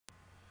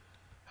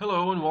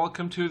Hello and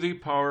welcome to the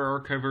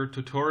PowerArchiver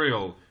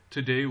tutorial.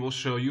 Today we'll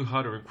show you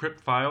how to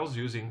encrypt files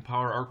using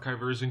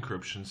PowerArchiver's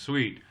Encryption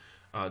Suite.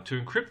 To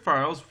encrypt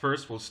files,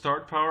 first we'll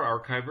start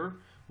PowerArchiver.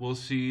 We'll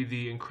see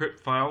the Encrypt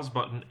Files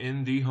button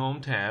in the Home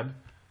tab.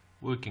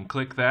 We can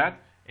click that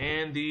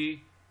and the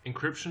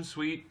Encryption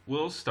Suite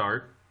will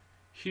start.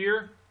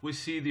 Here we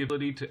see the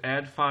ability to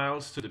add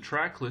files to the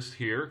track list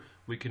here.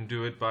 We can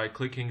do it by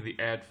clicking the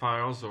Add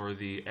Files or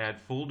the Add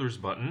Folders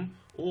button,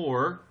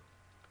 or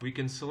we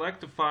can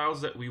select the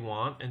files that we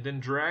want and then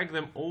drag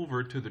them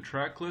over to the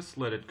track list,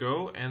 let it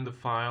go, and the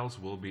files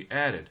will be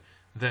added.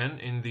 Then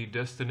in the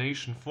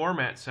Destination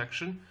Format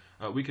section,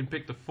 we can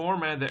pick the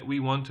format that we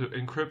want to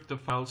encrypt the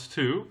files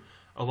to,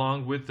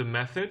 along with the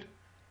method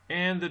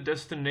and the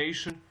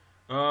destination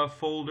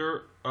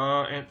folder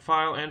and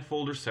file and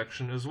folder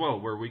section as well,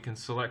 where we can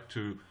select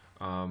to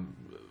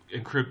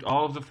encrypt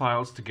all of the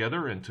files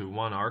together into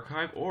one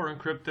archive or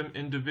encrypt them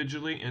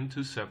individually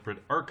into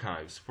separate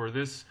archives. For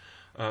this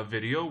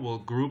video, we'll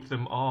group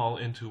them all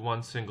into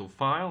one single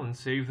file and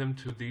save them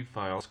to the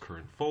file's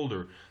current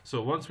folder.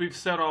 So once we've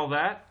set all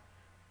that,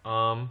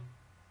 we'll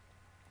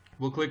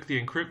click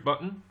the Encrypt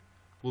button.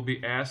 We'll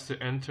be asked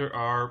to enter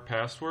our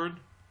password,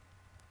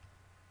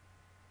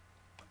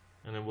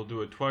 and then we'll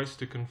do it twice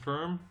to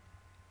confirm.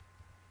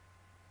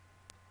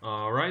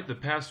 Alright, the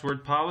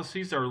password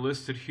policies are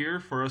listed here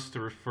for us to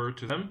refer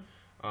to them.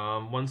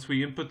 Once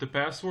we input the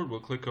password,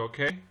 we'll click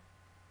OK.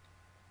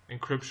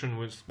 Encryption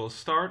will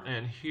start,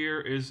 and here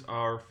is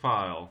our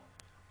file.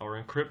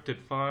 Our encrypted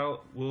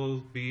file will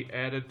be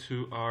added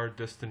to our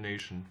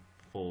destination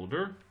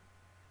folder.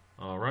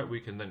 Alright, we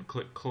can then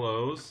click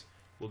Close.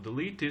 We'll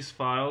delete these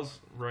files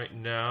right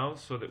now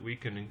so that we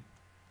can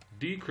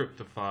decrypt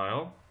the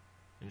file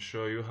and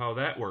show you how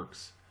that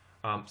works.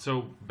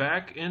 So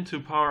back into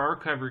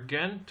PowerArchiver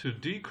again. To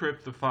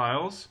decrypt the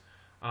files,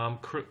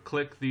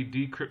 click the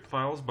Decrypt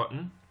Files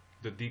button.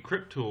 The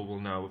Decrypt tool will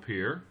now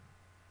appear.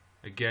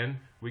 Again,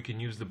 we can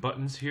use the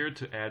buttons here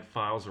to add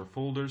files or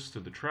folders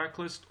to the track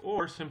list,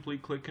 or simply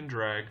click and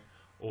drag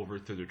over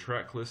to the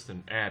track list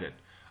and add it.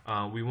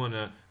 We want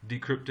to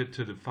decrypt it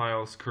to the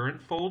file's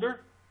current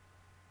folder,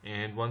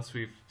 and once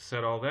we've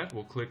set all that,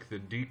 we'll click the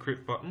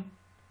Decrypt button.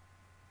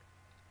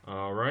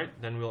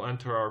 Alright, then we'll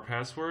enter our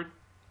password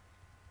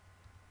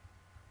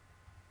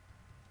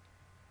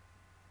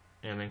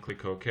and then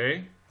click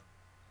OK.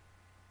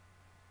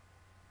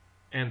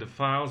 And the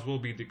files will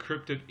be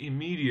decrypted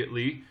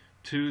immediately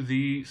to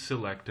the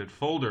selected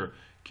folder.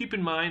 Keep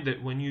in mind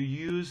that when you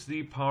use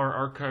the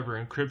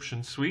PowerArchiver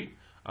Encryption Suite,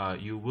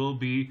 you will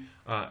be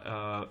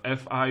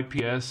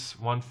FIPS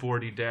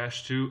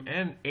 140-2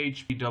 and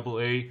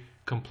HPAA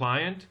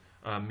compliant,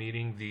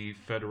 meeting the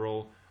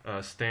federal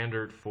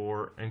standard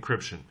for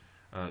encryption.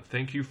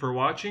 Thank you for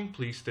watching.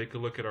 Please take a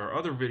look at our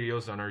other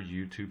videos on our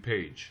YouTube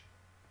page.